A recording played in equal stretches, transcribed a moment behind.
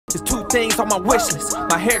There's two things on my wish list.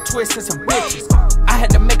 My hair twists and some bitches. I had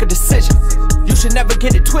to make a decision. You should never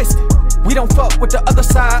get it twisted. We don't fuck with the other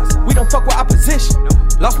sides. We don't fuck with opposition.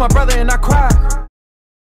 Lost my brother and I cried.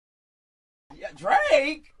 Yeah,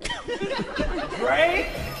 Drake. Drake.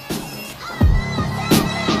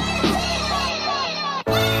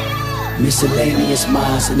 Miscellaneous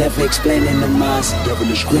minds, never explaining the minds.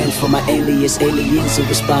 Devilish grin for my alias, aliens who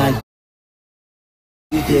respond.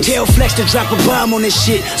 Tell Flex to drop a bomb on this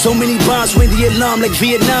shit. So many bombs ring the alarm like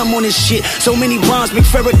Vietnam on this shit. So many bombs make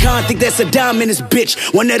Farrakhan think that's a dime in this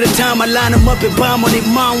bitch. One at a time I line them up and bomb on their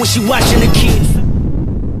mom when she watching the kids.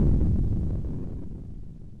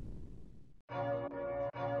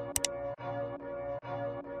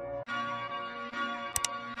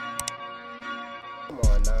 Come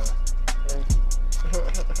on now.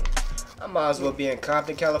 I might as well be in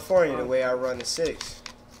Compton, California the way I run the 6.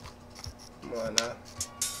 Come on now.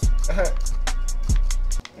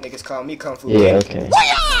 Niggas call me Kung Fu Yeah, King. okay.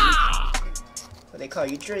 But they call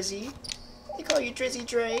you Drizzy. They call you Drizzy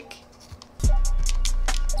Drake.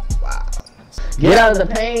 Wow. Get out of the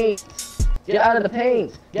paint! Get out of the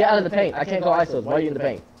paint! Get out of the paint! I can't go ISOs. Why are you in the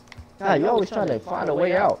paint? God, you're always trying to find a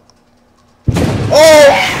way out.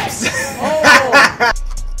 Oh!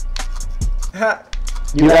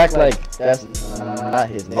 You act like that's not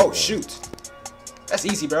his name. Oh shoot. That's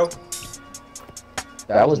easy, bro.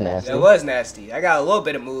 That was nasty. That was nasty. I got a little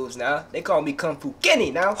bit of moves now. They call me Kung Fu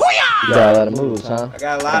Kenny now. You got a lot of moves, huh? I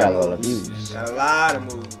got a lot of moves. Got a lot of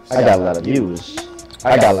moves. I got a lot of views.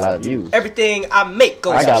 I got a lot of views. Everything I make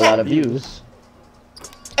goes I got platinum. a lot of views.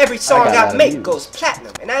 Every song I make views. goes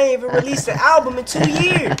platinum. And I ain't even released the album in 2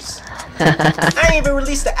 years. I ain't even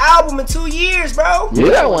released the album in 2 years, bro.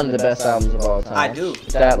 You got one of the best albums of all time. I do.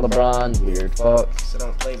 That LeBron, weird fuck. So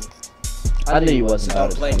don't play me. I knew you wasn't So about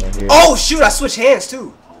don't to play come me. in here. Oh shoot, I switched hands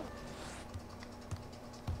too.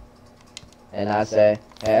 And I say,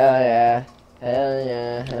 hell yeah, hell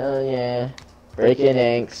yeah, hell yeah. Breaking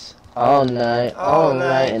inks all night, all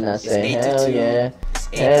night. And I say, hell yeah,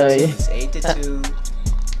 hell yeah. It's 8 to 2.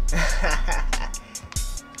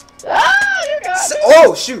 Ah, you got me.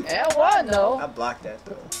 Oh shoot. And what, no? I blocked that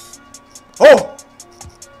though. Oh!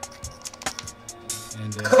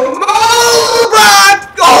 Come on, LeBron!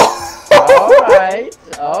 Oh! Alright,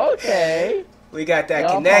 okay. We got that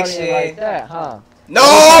Y'all connection. partying like that, huh? No!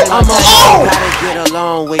 I'm Oh! gotta get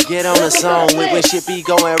along with, get on the song with, when shit be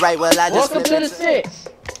going right, well I just Welcome to the 6.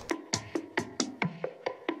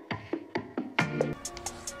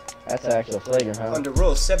 That's an actual flagrant, huh? Under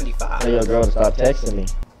rule 75. Tell your girl to stop texting me.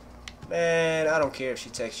 Man, I don't care if she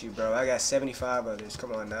texts you, bro. I got 75 others.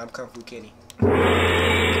 Come on now, I'm Kung Fu Kenny.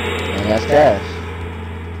 And that's cash.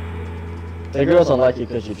 The girls don't like you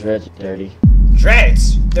because your dreads are dirty.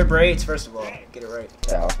 Dreads! They're braids, first of all. Get it right.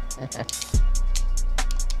 Yeah.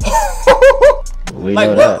 We Like,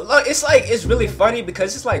 know what? that. Look, it's really funny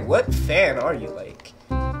because it's like, what fan are you? Like,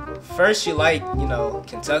 first you like, you know,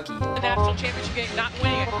 Kentucky. The national championship game, not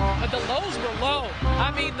winning it, but the lows were low.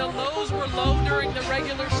 I mean, the lows were low during the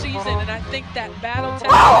regular season, and I think that battle test.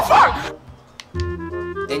 Oh, fuck!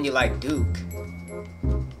 Then you like Duke.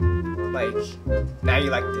 Like, now you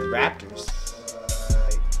like the Raptors.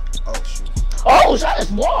 Like, oh shoot. Oh, I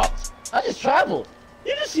just walked. I just traveled.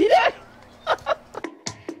 You just see that?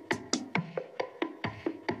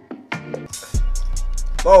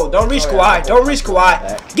 Whoa, don't reach Kawhi. Don't reach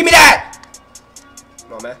Kawhi. Give me that!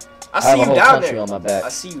 Come on, man. I see have a you whole down country there. on my back. I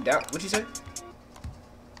see you down. What'd you say?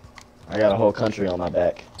 I got a whole country on my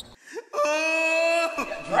back.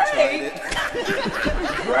 Drake!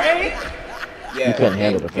 Drake! Yeah, You couldn't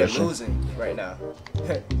handle the you're pressure. losing right now.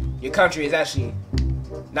 Your country is actually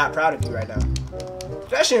not proud of you right now.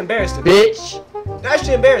 You're actually embarrassed of you. Bitch! They're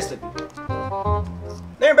actually embarrassed of you.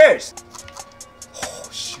 They're embarrassed. Oh,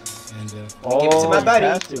 shoot. Give it to my buddy.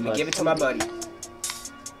 Let me give it to my buddy.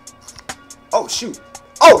 Oh, shoot.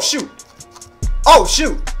 Oh, shoot. Oh,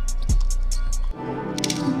 shoot.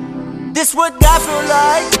 This what I feel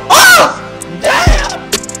like. Oh! Damn!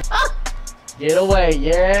 Get away,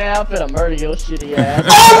 yeah, I'm finna murder your shitty ass.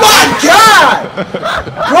 Oh my god!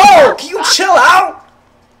 Bro, can you chill out?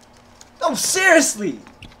 No, seriously.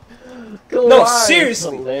 No,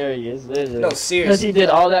 seriously. Hilarious, literally. No, seriously. Because he did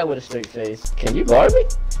all that with a straight face. Can you guard me?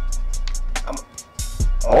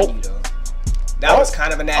 Oh, you know. That was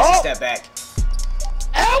kind of a nasty step back.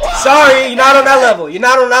 Ow! Sorry, you're not on that level. You're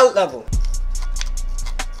not on that level.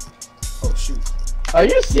 Oh, shoot. Are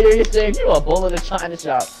you serious, Dave? You a bull in the china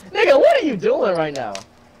shop. Nigga, what are you doing right now?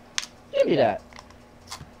 Give me that.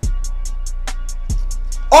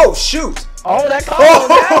 Oh, shoot. Oh, that call was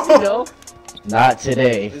nasty, though. Not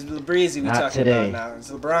today. It's the Breezy we Not talking today. about now.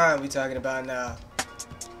 It's LeBron we talking about now.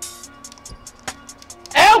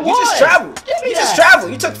 You just traveled. You just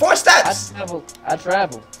traveled. You took 4 steps. I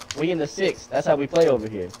travel. We in the 6th. That's how we play over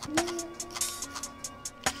here.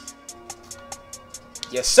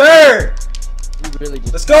 Yes, sir. Really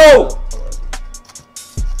just Let's go.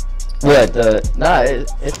 What the? Nah,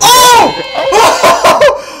 it's. Oh!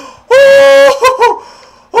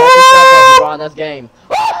 LeBron, that's game.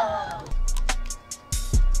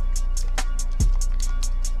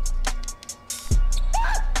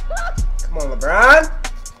 Come on, LeBron.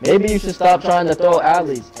 Maybe you should stop trying to throw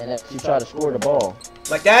alleys and actually try to score the ball.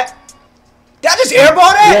 Like that? Did I just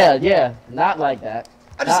airball that? Yeah, not like that.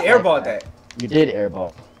 I just airballed that. You did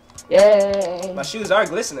airball. Yay! My shoes are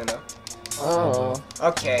glistening though. Oh.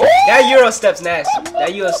 Okay. That Euro step's nasty.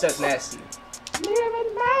 That Euro step's nasty.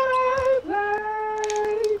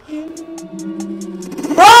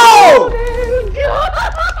 Bro!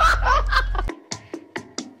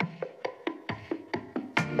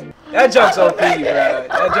 That joke's OP, bro.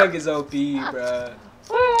 That joke is OP, bro.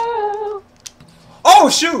 Oh,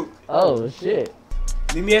 shoot! Oh, shit.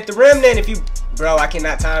 Meet me at the rim then if you... Bro, I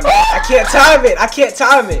cannot time it. I can't time it. I can't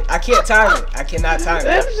time it. I can't time it. I cannot time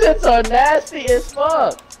Them it. shits are nasty as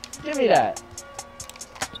fuck. Give me that.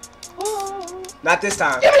 Not this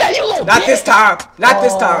time. Give me that, you little Not bitch. this time. Not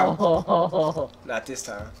this time. Oh, Not this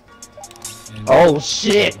time. oh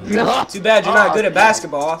shit. Too bad you're not good at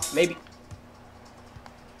basketball. Maybe...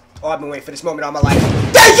 Oh, I've been waiting for this moment all my life.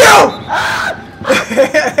 Thank you!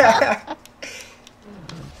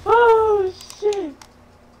 Oh shit.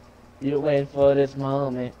 You waiting for this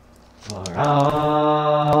moment for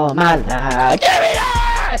all my life. Give me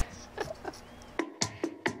that!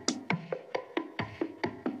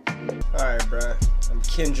 Alright, bro. I'm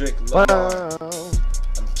Kendrick Lebron. Whoa.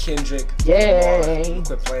 I'm Kendrick Yay. Lebron.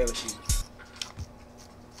 Quit playing with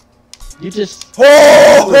you. You just... You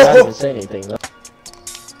didn't even Oh! say anything though.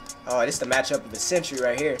 Oh, this is the matchup of the century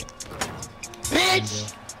right here.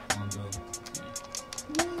 Bitch!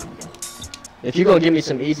 If you gonna give me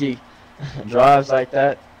some easy drives like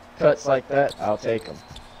that, cuts like that, I'll take them.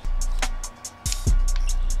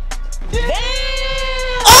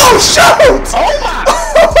 Oh, shoot! Oh my!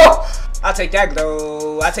 I'll take that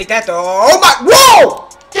though. I'll take that though. Oh my! Whoa!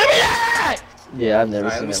 Give me that! Yeah, I've never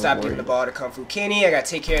Alright, seen let me that stop before. giving the ball to Kung Fu Kenny. I gotta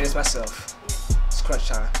take care of this myself. It's crunch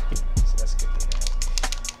time. So that's a good thing.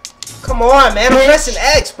 Come on, man. I'm pressing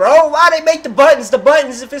X, bro. Why they make the buttons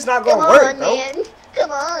if it's not gonna work, bro? Man.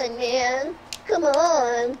 Come on, man. Come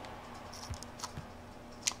on.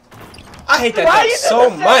 I hate that thing so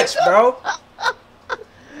much, bro.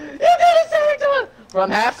 You did the same time! From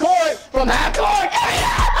half court! From half court!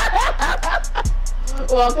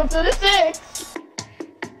 Welcome to the 6!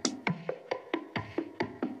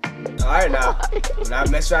 Alright now. I'm not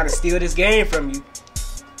mess around and steal this game from you.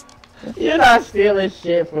 You're not stealing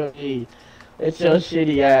shit from me. It's your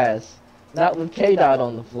shitty ass. Not with K-Dot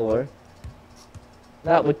on the floor.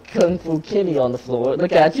 Not with Kung Fu Kenny on the floor.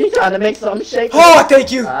 Look at you trying to make something shake. Oh,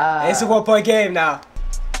 thank you! Ah. It's a 1-point game now.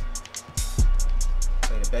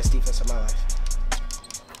 Play the best defense of my life.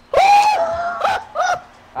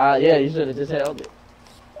 Yeah, you should have just held it.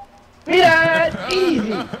 Be that! Easy!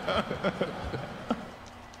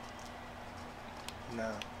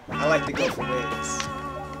 No. I like to go for wins.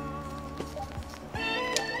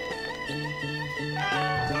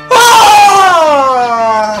 Oh!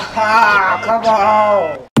 Come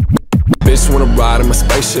on! Bitch wanna ride in my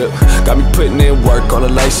spaceship. Got me putting in work on a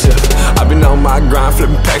late shift. I've been on my grind,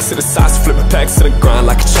 flipping packs to the sides, flipping packs to the grind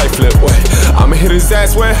like a tray flip. Wait, I'ma hit his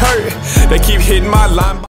ass where it hurt. They keep hitting my line.